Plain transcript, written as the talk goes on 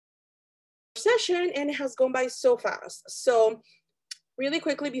session, and it has gone by so fast. So really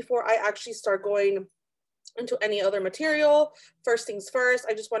quickly, before I actually start going into any other material, first things first,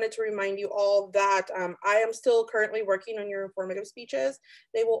 I just wanted to remind you all that I am still currently working on your informative speeches.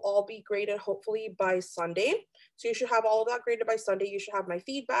 They will all be graded hopefully by Sunday. So you should have all of that graded by Sunday. You should have my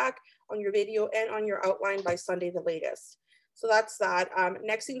feedback on your video and on your outline by Sunday the latest. So that's that.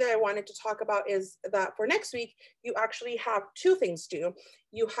 Next thing that I wanted to talk about is that for next week, you actually have two things due.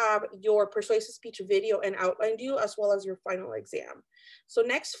 You have your persuasive speech video and outline due, as well as your final exam. So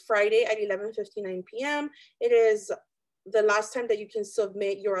next Friday at 11:59 p.m., it is the last time that you can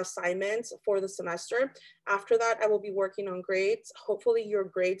submit your assignments for the semester. After that, I will be working on grades. Hopefully your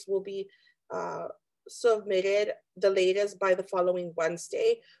grades will be submitted the latest by the following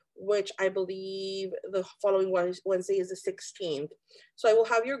Wednesday, which I believe the following Wednesday is the 16th. So I will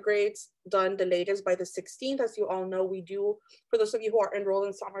have your grades done the latest by the 16th. As you all know, we do, for those of you who are enrolled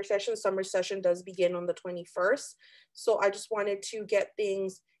in summer session does begin on the 21st. So I just wanted to get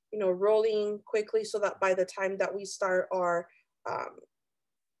things, you know, rolling quickly so that by the time that we start our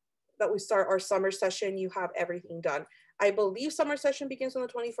summer session, you have everything done. I believe summer session begins on the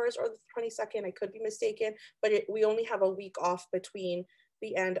 21st or the 22nd. I could be mistaken, but we only have a week off between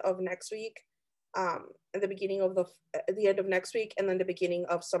the end of next week and the beginning of the end of next week, and then the beginning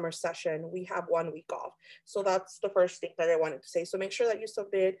of summer session. We have 1 week off. So that's the first thing that I wanted to say. So make sure that you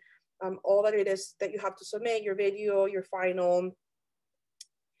submit all that it is that you have to submit, your video, your final,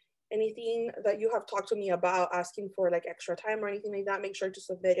 anything that you have talked to me about asking for like extra time or anything like that, make sure to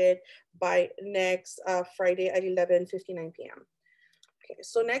submit it by next Friday at 11:59 p.m. Okay,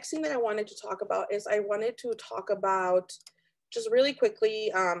 so next thing that I wanted to talk about is I wanted to talk about just really quickly,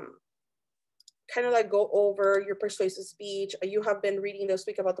 kind of like go over your persuasive speech. You have been reading this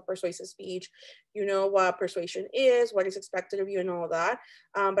week about the persuasive speech. You know what persuasion is, what is expected of you and all that.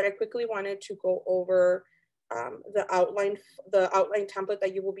 But I quickly wanted to go over the outline template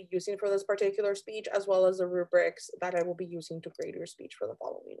that you will be using for this particular speech, as well as the rubrics that I will be using to grade your speech for the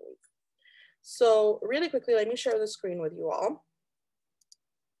following week. So really quickly, let me share the screen with you all.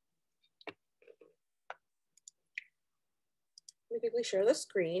 Let me quickly share the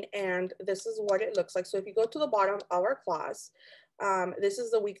screen, and this is what it looks like. So if you go to the bottom of our class, this is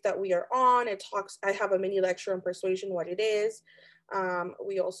the week that we are on. I have a mini lecture on persuasion, what it is.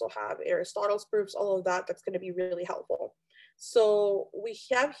 We also have Aristotle's proofs, all of that. That's going to be really helpful. So we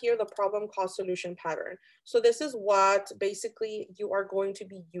have here the problem cause solution pattern. So this is what basically you are going to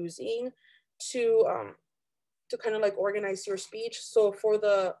be using to kind of like organize your speech. So for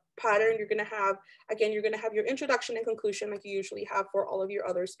the pattern, you're going to have, again, you're going to have your introduction and conclusion like you usually have for all of your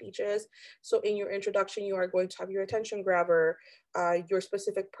other speeches. So in your introduction, you are going to have your attention grabber, your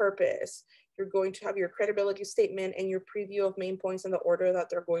specific purpose. You're going to have your credibility statement and your preview of main points in the order that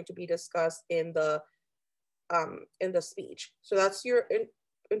they're going to be discussed in the speech. So that's your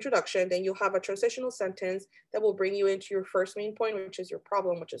introduction. Then you'll have a transitional sentence that will bring you into your first main point, which is your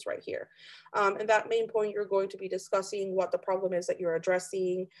problem, which is right here. And that main point, you're going to be discussing what the problem is that you're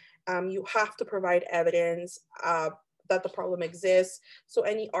addressing. You have to provide evidence that the problem exists. So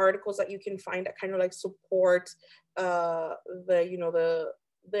any articles that you can find that kind of like support the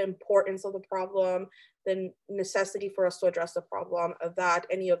importance of the problem, the necessity for us to address the problem, that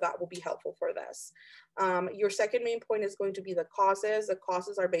any of that will be helpful for this. Your second main point is going to be the causes. The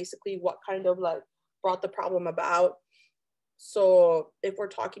causes are basically what kind of like brought the problem about. So if we're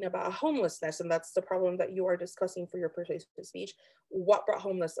talking about homelessness, and that's the problem that you are discussing for your persuasive speech, what brought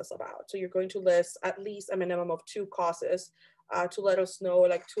homelessness about? So you're going to list at least a minimum of 2 causes to let us know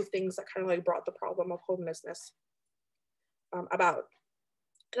like 2 things that kind of like brought the problem of homelessness about.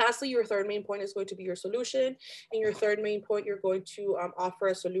 Lastly, your third main point is going to be your solution. In your third main point, you're going to offer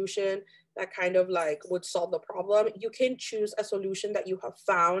a solution that kind of like would solve the problem. You can choose a solution that you have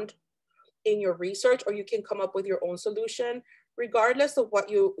found in your research, or you can come up with your own solution. Regardless of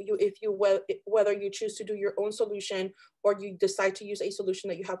what whether you choose to do your own solution or you decide to use a solution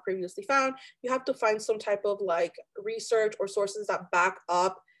that you have previously found, you have to find some type of like research or sources that back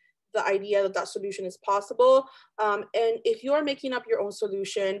up the idea that that solution is possible. And if you're making up your own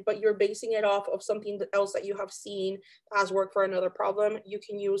solution, but you're basing it off of something else that you have seen has worked for another problem, you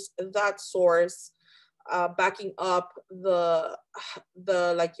can use that source backing up the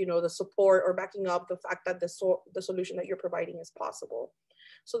support, or backing up the fact that the solution that you're providing is possible.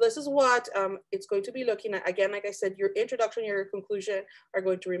 So this is what it's going to be looking at. Again, like I said, your introduction and your conclusion are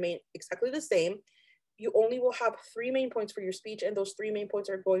going to remain exactly the same. You only will have 3 main points for your speech, and those 3 main points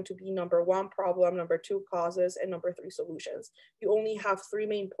are going to be number 1, problem, number 2, causes, and number 3, solutions. You only have 3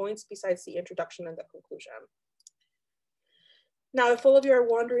 main points besides the introduction and the conclusion. Now, if all of you are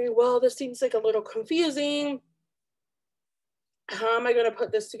wondering, well, this seems like a little confusing, how am I going to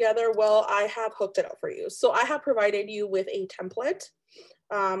put this together? Well, I have hooked it up for you. So I have provided you with a template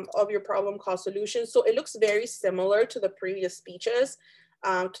of your problem cause solution. So it looks very similar to the previous speeches,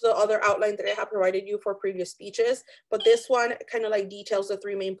 to the other outline that I have provided you for previous speeches. But this one kind of like details the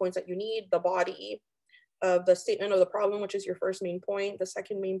 3 main points that you need: the body of the statement of the problem, which is your first main point, the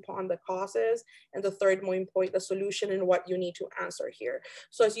second main point, the causes, and the third main point, the solution and what you need to answer here.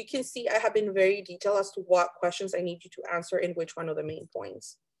 So as you can see, I have been very detailed as to what questions I need you to answer in which one of the main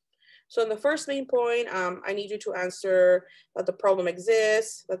points. So in the first main point, I need you to answer that the problem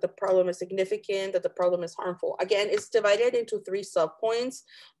exists, that the problem is significant, that the problem is harmful. Again, it's divided into 3 subpoints,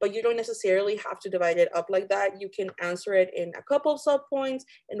 but you don't necessarily have to divide it up like that. You can answer it in a couple of subpoints,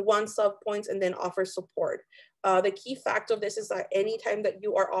 in 1 subpoint, and then offer support. The key fact of this is that anytime that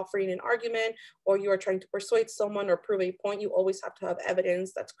you are offering an argument or you are trying to persuade someone or prove a point, you always have to have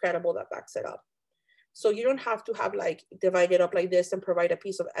evidence that's credible that backs it up. So you don't have to have like divide it up like this and provide a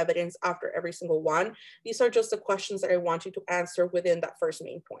piece of evidence after every single one. These are just the questions that I want you to answer within that first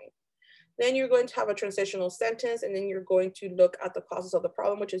main point. Then you're going to have a transitional sentence, and then you're going to look at the causes of the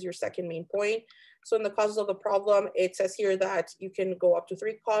problem, which is your second main point. So in the causes of the problem, it says here that you can go up to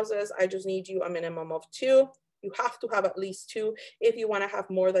 3 causes. I just need you a minimum of 2. You have to have at least 2. If you want to have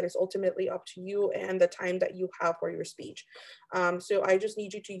more, that is ultimately up to you and the time that you have for your speech. So I just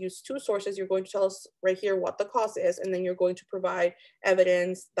need you to use 2 sources. You're going to tell us right here what the cause is, and then you're going to provide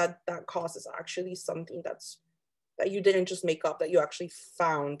evidence that that cause is actually something that you didn't just make up, that you actually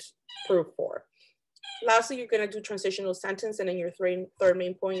found proof for. Lastly, you're going to do transitional sentence, and in your third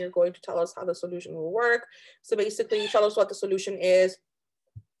main point, you're going to tell us how the solution will work. So basically, you tell us what the solution is,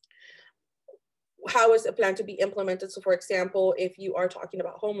 how is it planned to be implemented. So for example, if you are talking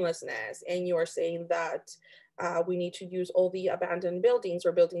about homelessness and you are saying that we need to use all the abandoned buildings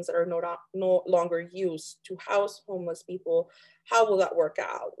or buildings that are no longer used to house homeless people, how will that work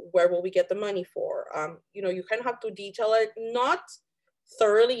out? Where will we get the money for? You know, you kind of have to detail it, not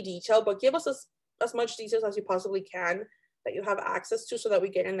thoroughly detailed, but give us as much details as you possibly can that you have access to, so that we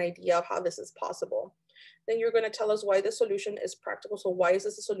get an idea of how this is possible. Then you're going to tell us why the solution is practical. So why is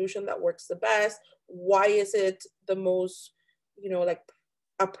this a solution that works the best? Why is it the most, you know, like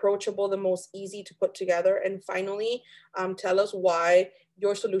approachable, the most easy to put together? And finally, tell us why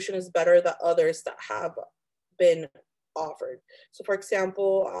your solution is better than others that have been offered. So for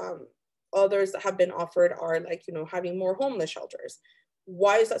example, others that have been offered are like, you know, having more homeless shelters.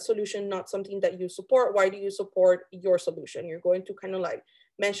 Why is that solution not something that you support? Why do you support your solution? You're going to kind of like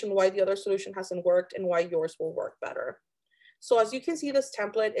mention why the other solution hasn't worked and why yours will work better. So as you can see, this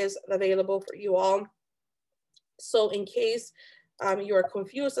template is available for you all. So in case you are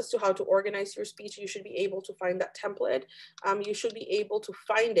confused as to how to organize your speech, you should be able to find that template. You should be able to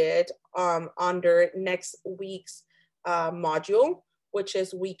find it under next week's module, which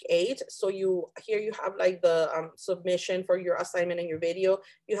is week 8. So here you have like the submission for your assignment and your video.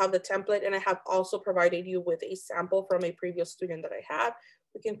 You have the template, and I have also provided you with a sample from a previous student that I had.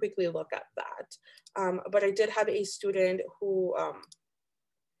 We can quickly look at that. But I did have a student who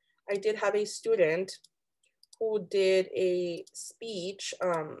did a speech.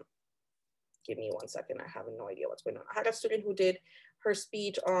 Give me 1 second. I have no idea what's going on. I had a student who did her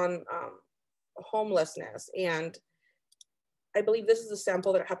speech on homelessness, and I believe this is the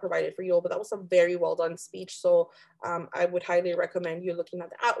sample that I have provided for you all, but that was a very well done speech. So I would highly recommend you looking at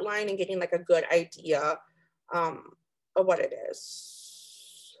the outline and getting like a good idea of what it is.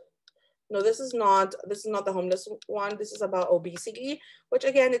 No, this is not the homeless one. This is about obesity, which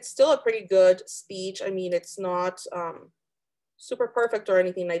again, it's still a pretty good speech. I mean, it's not super perfect or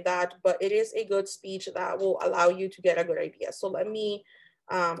anything like that, but it is a good speech that will allow you to get a good idea. So let me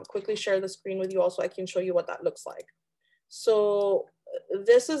quickly share the screen with you all so I can show you what that looks like. So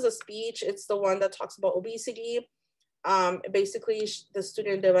this is a speech. It's the one that talks about obesity. Basically, the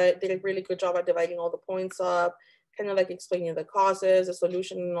student did a really good job at dividing all the points up, kind of like explaining the causes, the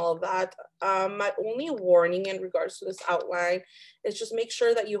solution, and all of that. My only warning in regards to this outline is just make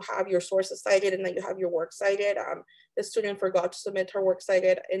sure that you have your sources cited and that you have your work cited. The student forgot to submit her work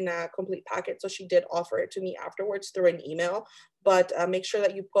cited in a complete packet, so she did offer it to me afterwards through an email. But make sure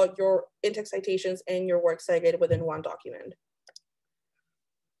that you put your in-text citations and your work cited within one document.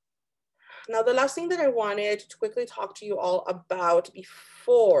 Now, the last thing that I wanted to quickly talk to you all about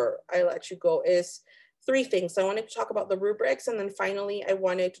before I let you go is 3 things. I wanted to talk about the rubrics, and then finally, I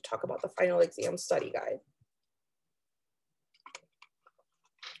wanted to talk about the final exam study guide.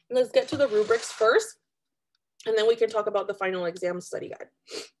 Let's get to the rubrics first, and then we can talk about the final exam study guide.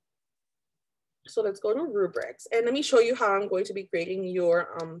 So let's go to rubrics, and let me show you how I'm going to be grading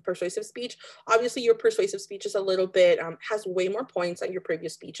your persuasive speech. Obviously, your persuasive speech is a little bit, has way more points than your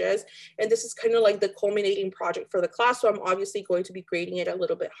previous speeches. And this is kind of like the culminating project for the class. So I'm obviously going to be grading it a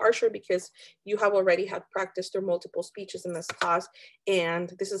little bit harsher because you have already had practice through multiple speeches in this class.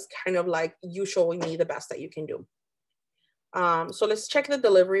 And this is kind of like you showing me the best that you can do. So let's check the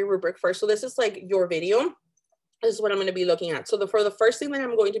delivery rubric first. So this is like your video. This is what I'm going to be looking at. So for the first thing that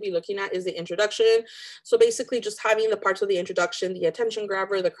I'm going to be looking at is the introduction. So basically just having the parts of the introduction, the attention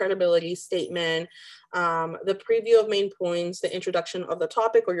grabber, the credibility statement, the preview of main points, the introduction of the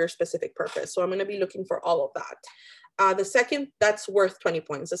topic or your specific purpose. So I'm going to be looking for all of that. The second, that's worth 20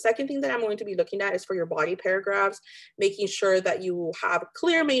 points. The second thing that I'm going to be looking at is for your body paragraphs, making sure that you have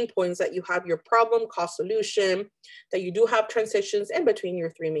clear main points, that you have your problem, cause, solution, that you do have transitions in between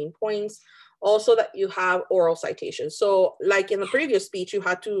your 3 main points. Also that you have oral citations. So like in the previous speech, you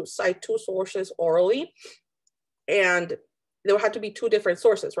had to cite 2 sources orally and there had to be 2 different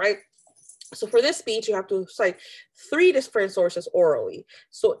sources, right? So for this speech, you have to cite 3 different sources orally.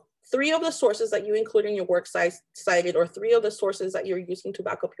 So 3 of the sources that you include in your works cited, or 3 of the sources that you're using to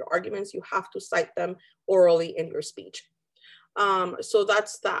back up your arguments, you have to cite them orally in your speech. So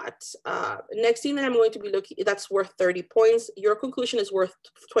that's that. Next thing that I'm going to be looking, that's worth 30 points. Your conclusion is worth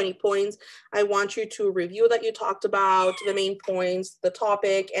 20 points. I want you to review that you talked about, the main points, the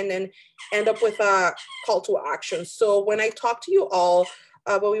topic, and then end up with a call to action. So when I talk to you all,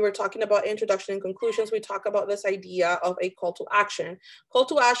 when we were talking about introduction and conclusions, we talk about this idea of a call to action. Call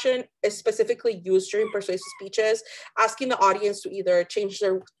to action is specifically used during persuasive speeches, asking the audience to either change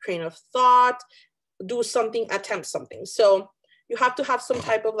their train of thought, do something, attempt something. So you have to have some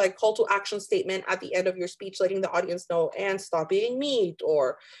type of like call to action statement at the end of your speech, letting the audience know, and stop eating meat,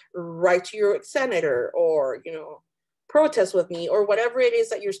 or write to your senator, or, you know, protest with me, or whatever it is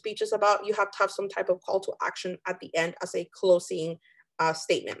that your speech is about. You have to have some type of call to action at the end as a closing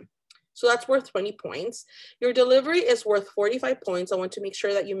statement. So that's worth 20 points. Your delivery is worth 45 points. I want to make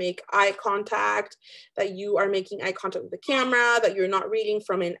sure that you make eye contact, that you are making eye contact with the camera, that you're not reading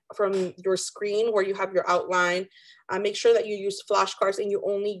from your screen where you have your outline. Make sure that you use flashcards and you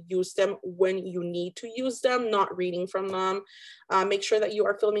only use them when you need to use them, not reading from them. Make sure that you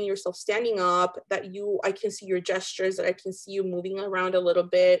are filming yourself standing up, that I can see your gestures, that I can see you moving around a little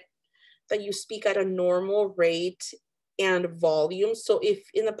bit, that you speak at a normal rate and volume. So if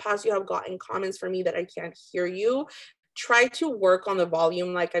in the past you have gotten comments from me that I can't hear you, try to work on the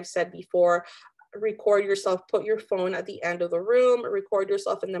volume. Like I've said before, record yourself, put your phone at the end of the room, record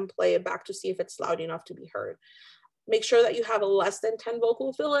yourself, and then play it back to see if it's loud enough to be heard. Make sure that you have less than 10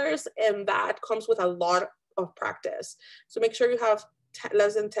 vocal fillers, and that comes with a lot of practice. So make sure you have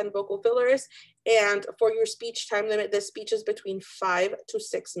less than 10 vocal fillers. And for your speech time limit, this speech is between 5 to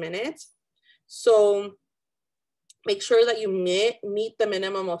 6 minutes. So make sure that you meet the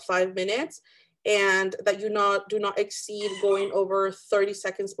minimum of 5 minutes, and that you do not exceed going over 30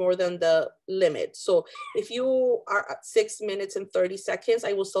 seconds more than the limit. So if you are at 6 minutes and 30 seconds,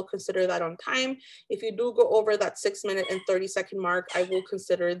 I will still consider that on time. If you do go over that 6 minute and 30 second mark, I will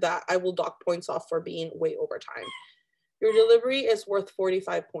consider that, I will dock points off for being way over time. Your delivery is worth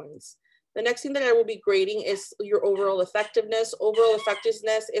 45 points. The next thing that I will be grading is your overall effectiveness. Overall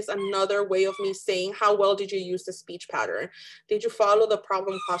effectiveness is another way of me saying how well did you use the speech pattern? Did you follow the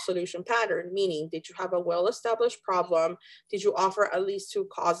problem cause solution pattern? Meaning, did you have a well-established problem? Did you offer at least 2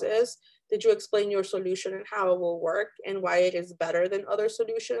 causes? Did you explain your solution and how it will work and why it is better than other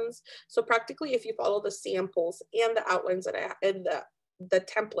solutions? So practically, if you follow the samples and the outlines that I and the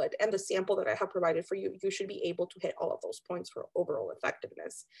template and the sample that I have provided for you, you should be able to hit all of those points for overall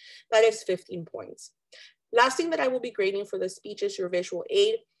effectiveness. That is 15 points. Last thing that I will be grading for the speech is your visual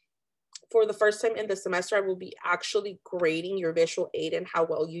aid. For the first time in the semester, I will be actually grading your visual aid and how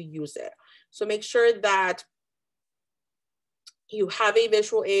well you use it. So make sure that you have a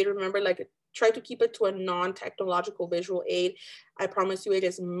visual aid. Remember, like, try to keep it to a non-technological visual aid. I promise you it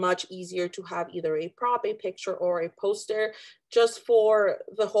is much easier to have either a prop, a picture, or a poster just for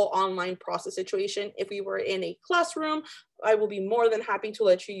the whole online process situation. If we were in a classroom, I will be more than happy to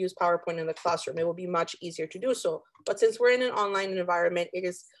let you use PowerPoint in the classroom. It will be much easier to do so. But since we're in an online environment, it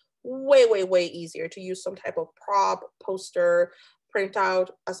is way, way, way easier to use some type of prop, poster,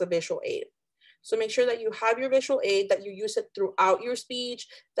 printout as a visual aid. So make sure that you have your visual aid, that you use it throughout your speech,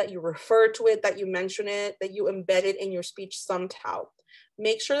 that you refer to it, that you mention it, that you embed it in your speech somehow.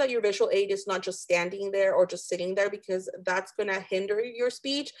 Make sure that your visual aid is not just standing there or just sitting there, because that's going to hinder your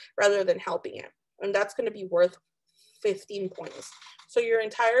speech rather than helping it. And that's going to be worth 15 points. So your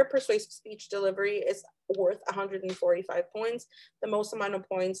entire persuasive speech delivery is worth 145 points, the most amount of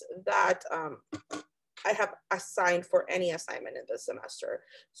points that I have assigned for any assignment in this semester.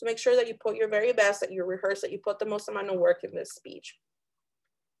 So make sure that you put your very best, that you rehearse, that you put the most amount of work in this speech.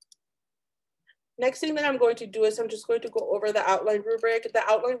 Next thing that I'm going to do is I'm just going to go over the outline rubric. The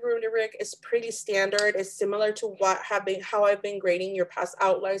outline rubric is pretty standard. It's similar to how I've been grading your past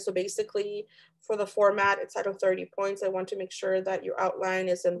outlines. So basically for the format, it's out of 30 points. I want to make sure that your outline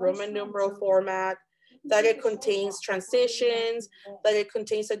is in Roman numeral format, that it contains transitions, that it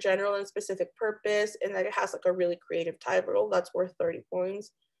contains a general and specific purpose, and that it has like a really creative title. That's worth 30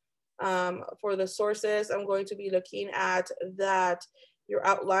 points. For the sources, I'm going to be looking at that your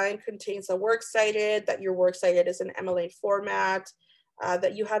outline contains a works cited, that your works cited is in MLA format,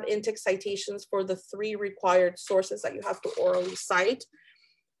 that you have in-text citations for the 3 required sources that you have to orally cite.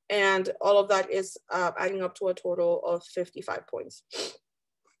 And all of that is adding up to a total of 55 points.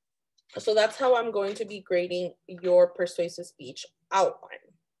 So that's how I'm going to be grading your persuasive speech outline.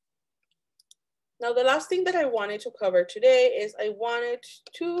 Now, the last thing that I wanted to cover today is I wanted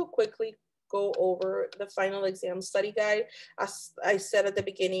to quickly go over the final exam study guide. As I said at the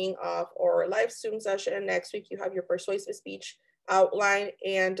beginning of our live Zoom session, next week you have your persuasive speech outline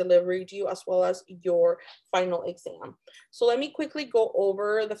and delivery due, as well as your final exam. So let me quickly go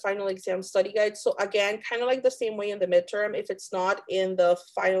over the final exam study guide. So again, kind of like the same way in the midterm, if it's not in the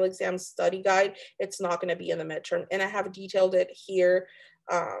final exam study guide, it's not going to be in the midterm. And I have detailed it here,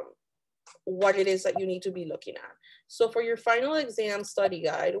 what it is that you need to be looking at. So for your final exam study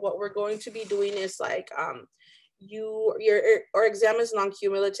guide, what we're going to be doing is like, our exam is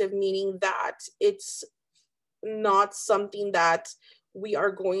non-cumulative, meaning that it's not something that we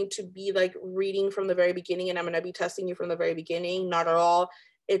are going to be like reading from the very beginning and I'm going to be testing you from the very beginning. Not at all.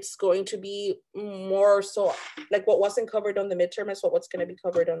 It's going to be more so like what wasn't covered on the midterm is what's going to be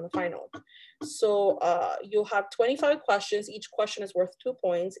covered on the final. So you'll have 25 questions. Each question is worth 2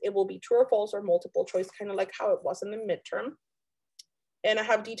 points. It will be true or false or multiple choice, kind of like how it was in the midterm. And I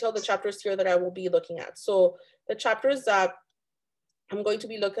have detailed the chapters here that I will be looking at. So the chapters that I'm going to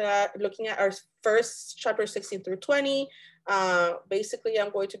be looking at our first chapter 16 through 20. Basically,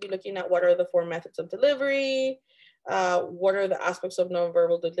 I'm going to be looking at what are the 4 methods of delivery, what are the aspects of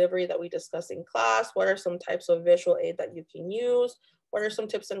nonverbal delivery that we discussed in class, what are some types of visual aid that you can use, what are some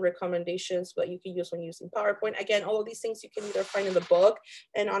tips and recommendations that you can use when using PowerPoint. Again, all of these things you can either find in the book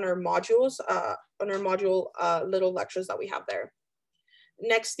and on our modules, little lectures that we have there.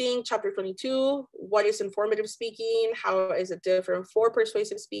 Next thing, chapter 22, what is informative speaking? How is it different for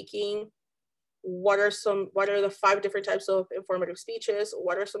persuasive speaking? What are the 5 different types of informative speeches?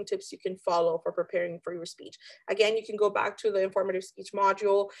 What are some tips you can follow for preparing for your speech? Again, you can go back to the informative speech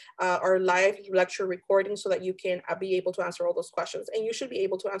module, our live lecture recording, so that you can be able to answer all those questions. And you should be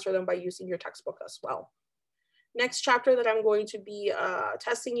able to answer them by using your textbook as well. Next chapter that I'm going to be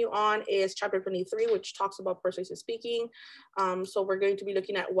testing you on is chapter 23, which talks about persuasive speaking. So we're going to be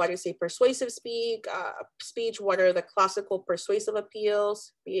looking at what is a persuasive speech, what are the classical persuasive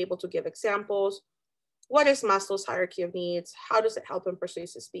appeals, be able to give examples. What is Maslow's hierarchy of needs? How does it help in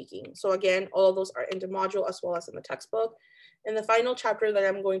persuasive speaking? So again, all of those are in the module as well as in the textbook. And the final chapter that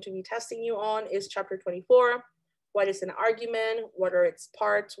I'm going to be testing you on is chapter 24. What is an argument? What are its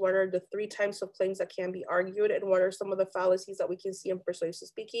parts? What are the 3 types of claims that can be argued? And what are some of the fallacies that we can see in persuasive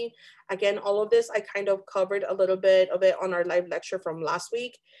speaking? Again, all of this, I kind of covered a little bit of it on our live lecture from last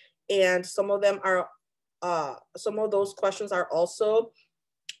week. And some of them are, some of those questions are also,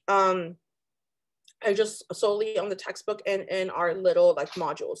 I just solely on the textbook and in our little like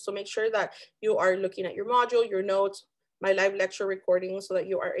modules. So make sure that you are looking at your module, your notes, my live lecture recording, so that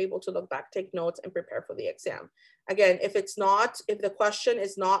you are able to look back, take notes, and prepare for the exam. Again, if the question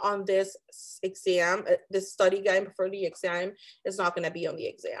is not on this exam, this study guide for the exam is not going to be on the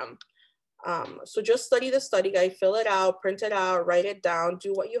exam. So just study the study guide, fill it out, print it out, write it down,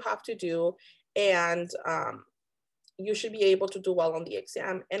 do what you have to do, and you should be able to do well on the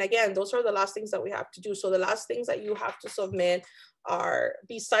exam. And again, those are the last things that we have to do. So the last things that you have to submit are,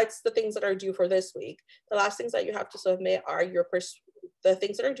 besides the things that are due for this week, the last things that you have to submit are the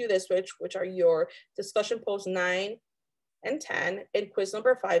things that are due this week, which are your discussion post 9 and 10, and quiz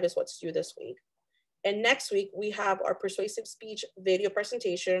number 5 is what's due this week. And next week, we have our persuasive speech video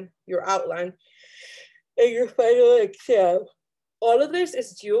presentation, your outline, and your final exam. All of this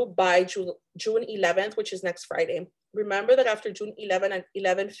is due by June 11th, which is next Friday. Remember that after June 11 at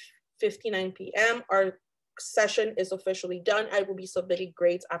 11:59 p.m., our session is officially done. I will be submitting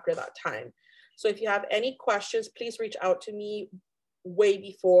grades after that time. So if you have any questions, please reach out to me way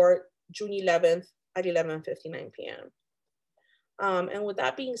before June 11th at 11:59 p.m. And with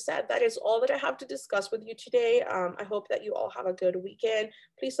that being said, that is all that I have to discuss with you today. I hope that you all have a good weekend.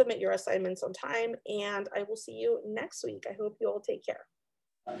 Please submit your assignments on time, and I will see you next week. I hope you all take care.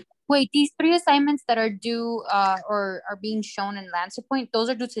 Wait, these 3 assignments that are due or are being shown in Lancer Point, those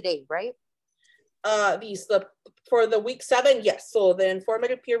are due today, right? For the week 7, yes. So the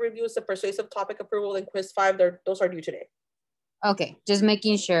informative peer reviews, the persuasive topic approval, and quiz 5, those are due today. Okay, just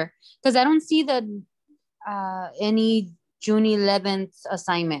making sure. Because I don't see any June 11th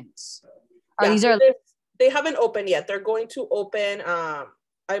assignments. They haven't opened yet. They're going to open,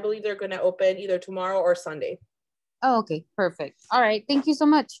 I believe they're going to open either tomorrow or Sunday. Oh, okay, perfect. All right, thank you so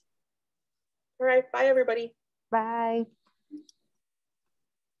much. All right, bye everybody. Bye.